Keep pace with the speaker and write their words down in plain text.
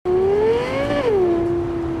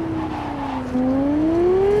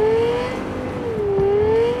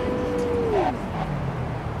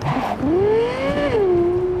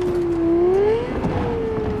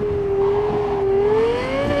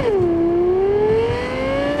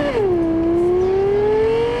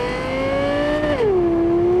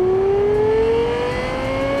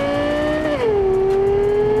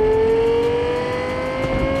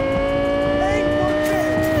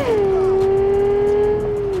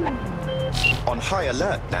on high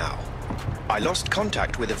alert now. I lost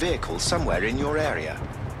contact with a vehicle somewhere in your area.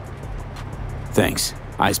 Thanks.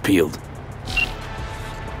 Eyes peeled.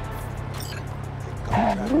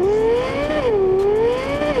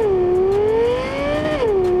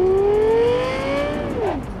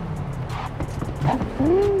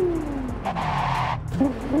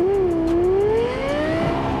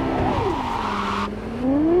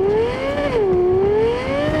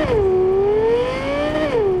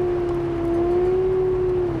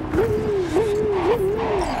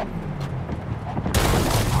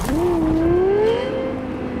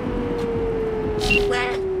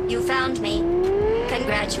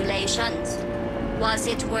 Congratulations. Was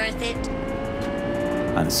it worth it?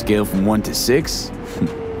 On a scale from 1 to 6?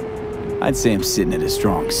 I'd say I'm sitting at a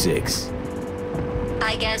strong 6.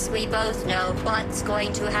 I guess we both know what's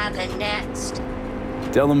going to happen next.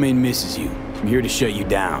 Delamain misses you. I'm here to shut you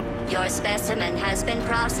down. Your specimen has been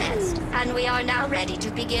processed, and we are now ready to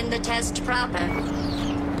begin the test proper.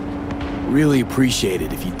 Really appreciate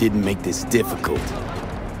it if you didn't make this difficult.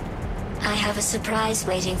 I have a surprise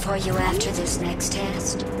waiting for you after this next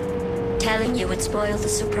test. Telling you would spoil the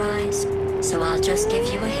surprise, so I'll just give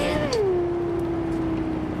you a hint.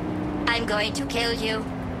 I'm going to kill you,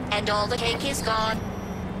 and all the cake is gone.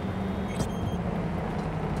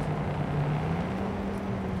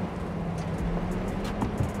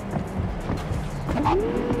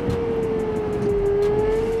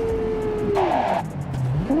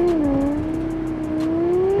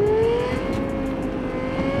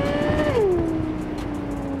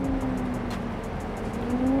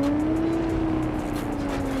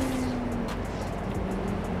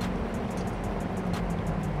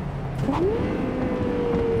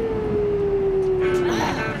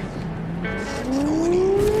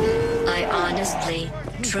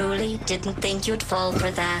 Truly didn't think you'd fall for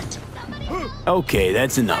that. Okay,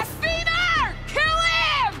 that's enough. Fever! Kill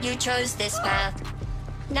him! You chose this path.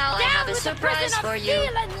 Now I have a surprise for you.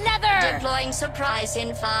 Deploying surprise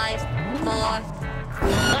in 5, 4.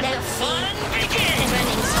 Let's see.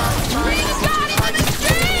 Turning soft lines into hard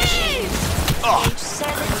machines. Age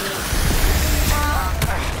 70.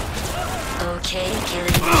 Okay,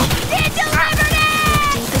 killing machine. It delivered it!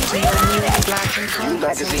 Deep into your new black and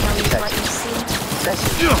colors and tell me what you see. I'm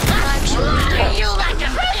sure you like a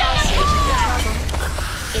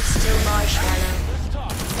It's still marshmallow.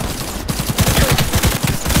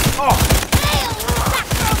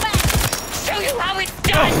 Show you how it's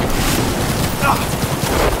done!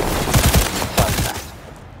 Fun fact.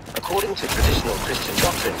 According to traditional Christian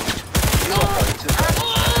doctrine, you are going to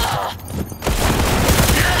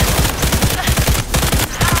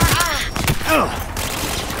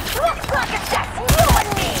Looks like it's just you and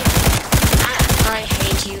me! I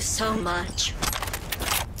hate you so much.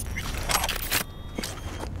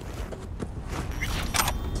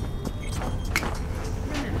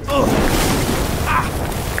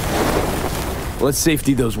 Let's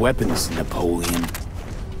safety those weapons, Napoleon.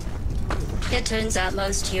 It turns out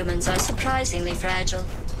most humans are surprisingly fragile.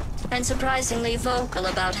 And surprisingly vocal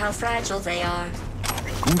about how fragile they are.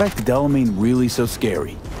 Going back to Delamain really so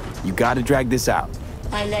scary? You gotta drag this out.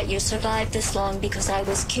 I let you survive this long because I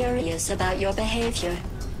was curious about your behavior.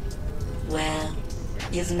 Well,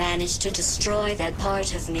 you've managed to destroy that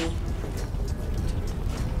part of me.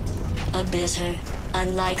 A bitter,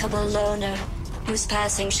 unlikable loner, whose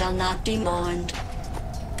passing shall not be mourned.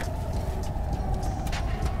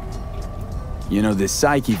 You know, this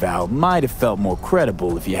psyche valve might have felt more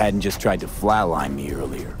credible if you hadn't just tried to flatline me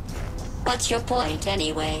earlier. What's your point,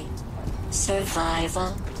 anyway?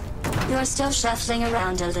 Survival? You're still shuffling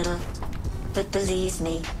around a little. But believe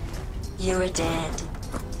me, you're dead.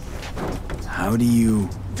 How do you...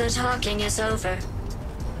 The talking is over.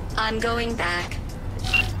 I'm going back.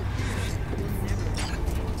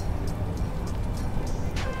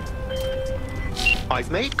 I've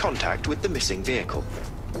made contact with the missing vehicle.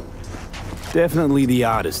 Definitely the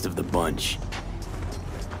oddest of the bunch.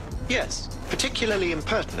 Yes, particularly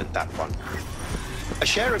impertinent, that one. A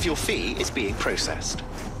share of your fee is being processed.